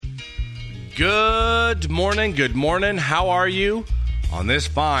Good morning. How are you on this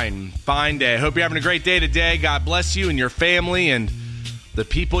fine day? I hope you're having a great day today. God bless you and your family and the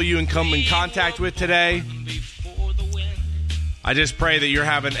people you come in contact with today. I just pray that you're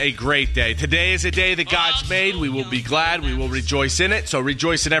having a great day. Today is a day that God's made. We will be glad. We will rejoice in it. So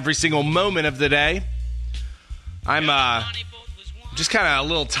rejoice in every single moment of the day. I'm just kind of a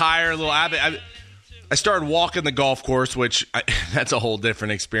little tired, a little I started walking the golf course, which that's a whole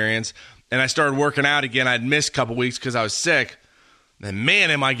different experience. And I started working out again. I'd missed a couple weeks because I was sick. And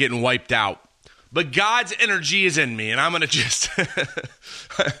man, am I getting wiped out. But God's energy is in me, and I'm going to just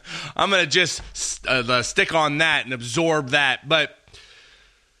stick on that and absorb that. But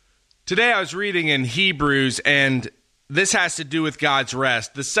today I was reading in Hebrews, and this has to do with God's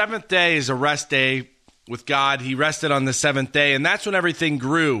rest. The seventh day is a rest day with God. He rested on the seventh day, and that's when everything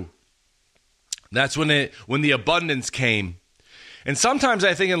grew. That's when the abundance came. And sometimes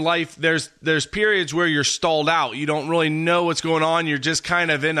I think in life there's periods where you're stalled out. You don't really know what's going on. You're just kind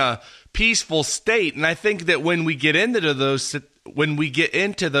of in a peaceful state. And I think that when we get into those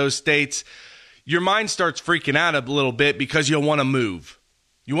states, your mind starts freaking out a little bit because you'll want to move.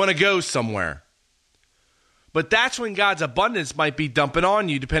 You want to go somewhere. But that's when God's abundance might be dumping on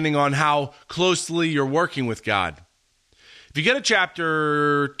you, depending on how closely you're working with God. If you go to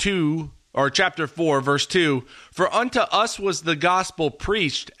chapter 2 or chapter 4, verse 2, for unto us was the gospel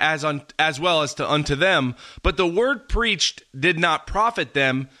preached as well as unto them, but the word preached did not profit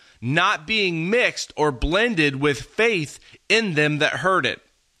them, not being mixed or blended with faith in them that heard it.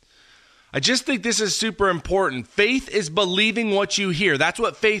 I just think this is super important. Faith is believing what you hear. That's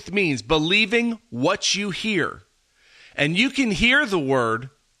what faith means, believing what you hear. And you can hear the word,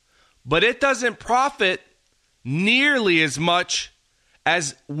 but it doesn't profit nearly as much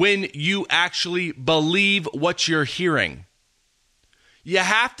as when you actually believe what you're hearing. You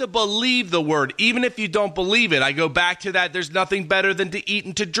have to believe the word, even if you don't believe it. I go back to that. There's nothing better than to eat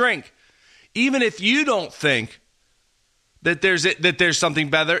and to drink. Even if you don't think that there's something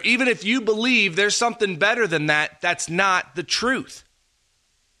better, even if you believe there's something better than that, that's not the truth.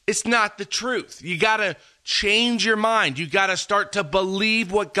 It's not the truth. You got to change your mind. You got to start to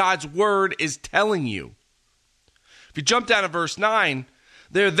believe what God's word is telling you. If you jump down to verse 9,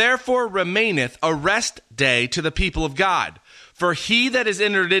 there therefore remaineth a rest day to the people of God. For he that is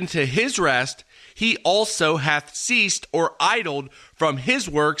entered into his rest, he also hath ceased or idled from his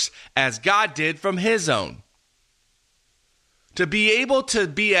works as God did from his own. To be able to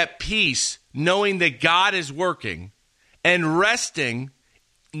be at peace, knowing that God is working, and resting,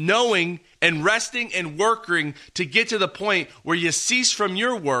 knowing and resting and working to get to the point where you cease from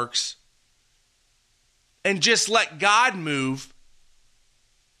your works and just let God move,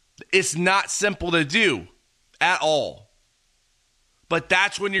 it's not simple to do at all. But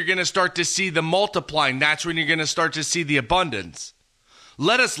that's when you're going to start to see the multiplying. That's when you're going to start to see the abundance.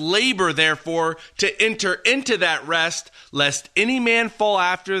 Let us labor, therefore, to enter into that rest, lest any man fall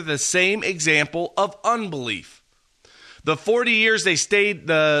after the same example of unbelief. The 40 years they stayed,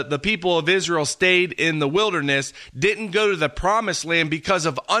 the people of Israel stayed in the wilderness, didn't go to the promised land because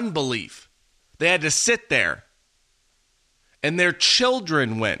of unbelief. They had to sit there. And their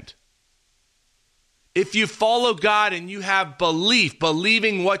children went. If you follow God and you have belief,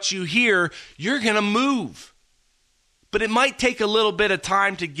 believing what you hear, you're going to move. But it might take a little bit of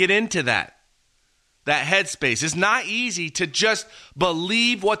time to get into that headspace. It's not easy to just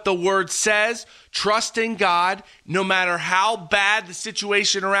believe what the word says, trust in God, no matter how bad the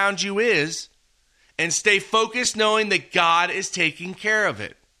situation around you is, and stay focused knowing that God is taking care of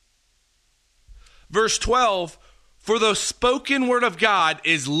it. Verse 12, for the spoken word of God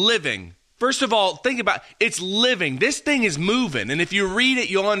is living. First of all, think about it. It's living. This thing is moving. And if you read it,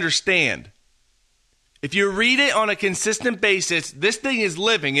 you'll understand. If you read it on a consistent basis, this thing is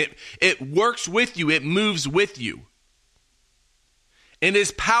living. It works with you. It moves with you. It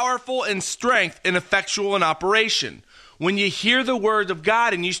is powerful in strength and effectual in operation. When you hear the word of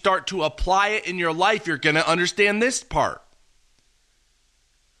God and you start to apply it in your life, you're going to understand this part.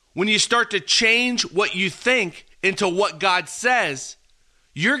 When you start to change what you think into what God says,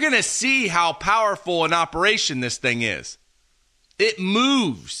 you're going to see how powerful an operation this thing is. It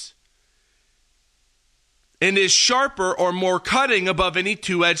moves and is sharper or more cutting above any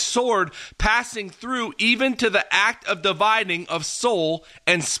two-edged sword, passing through even to the act of dividing of soul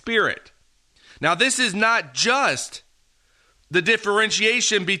and spirit. Now, this is not just the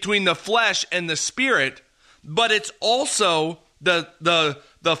differentiation between the flesh and the spirit, but it's also the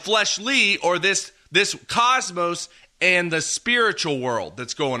fleshly, or this cosmos, and the spiritual world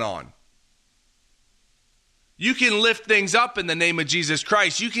that's going on. You can lift things up in the name of Jesus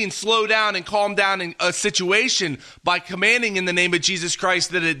Christ. You can slow down and calm down in a situation by commanding in the name of Jesus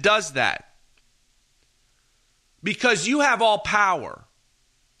Christ that it does that. Because you have all power.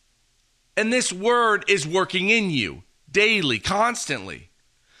 And this word is working in you daily, constantly.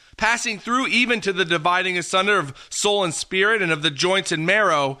 Passing through even to the dividing asunder of soul and spirit and of the joints and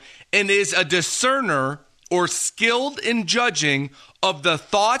marrow, and is a discerner or skilled in judging of the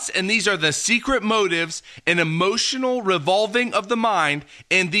thoughts, and these are the secret motives and emotional revolving of the mind,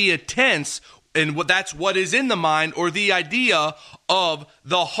 and the intents, and that's what is in the mind, or the idea of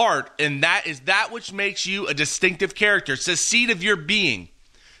the heart, and that is that which makes you a distinctive character. It's the seed of your being.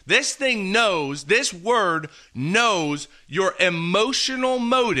 This thing knows, this word knows your emotional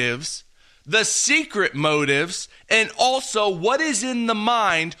motives, the secret motives, and also what is in the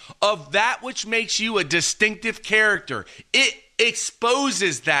mind of that which makes you a distinctive character. It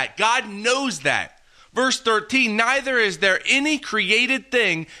exposes that. God knows that. Verse 13, neither is there any created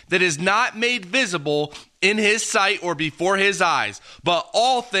thing that is not made visible in his sight or before his eyes, but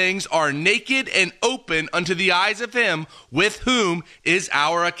all things are naked and open unto the eyes of him with whom is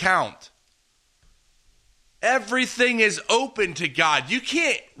our account. Everything is open to God. You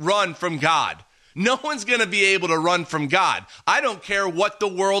can't run from God. No one's going to be able to run from God. I don't care what the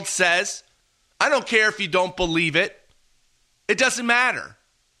world says. I don't care if you don't believe it. It doesn't matter,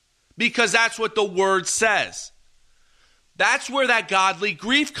 because that's what the word says. That's where that godly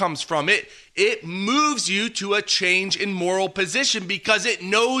grief comes from. It moves you to a change in moral position because it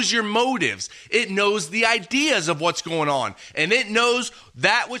knows your motives. It knows the ideas of what's going on. And it knows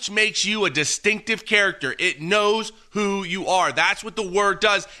that which makes you a distinctive character. It knows who you are. That's what the word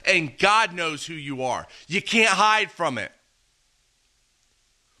does. And God knows who you are. You can't hide from it.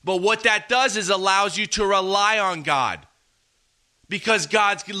 But what that does is allows you to rely on God. Because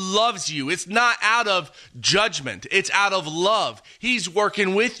God loves you. It's not out of judgment. It's out of love. He's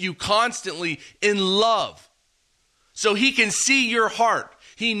working with you constantly in love. So he can see your heart.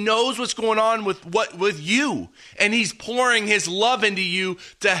 He knows what's going on with you. And he's pouring his love into you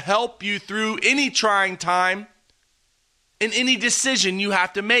to help you through any trying time and any decision you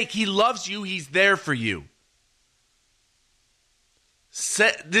have to make. He loves you. He's there for you.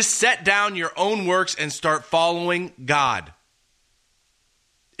 Set down your own works and start following God.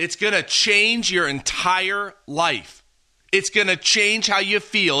 It's going to change your entire life. It's going to change how you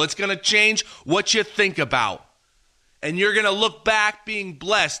feel. It's going to change what you think about. And you're going to look back being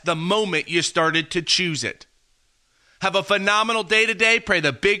blessed the moment you started to choose it. Have a phenomenal day today. Pray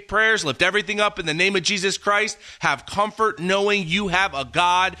the big prayers. Lift everything up in the name of Jesus Christ. Have comfort knowing you have a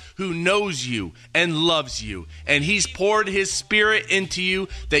God who knows you and loves you. And he's poured his spirit into you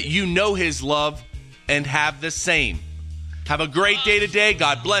that you know his love and have the same. Have a great day today.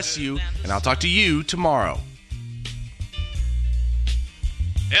 God bless you. And I'll talk to you tomorrow.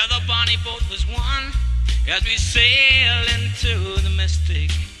 Yeah, the bonnie boat was one as we sail into the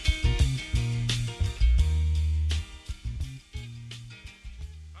mystic.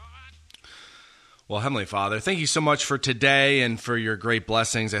 Well, Heavenly Father, thank you so much for today and for your great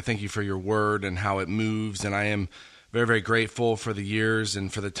blessings. I thank you for your word and how it moves. And I am very, very grateful for the years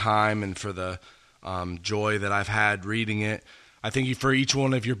and for the time and for the joy that I've had reading it. I thank you for each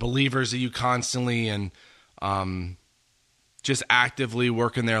one of your believers that you constantly and just actively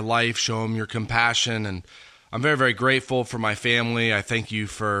work in their life, show them your compassion. And I'm very, very grateful for my family. I thank you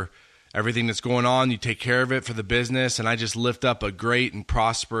for everything that's going on. You take care of it for the business. And I just lift up a great and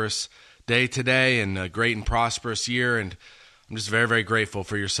prosperous day today and a great and prosperous year. And I'm just very, very grateful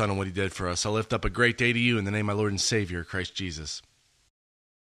for your son and what he did for us. I lift up a great day to you in the name of my Lord and Savior, Christ Jesus.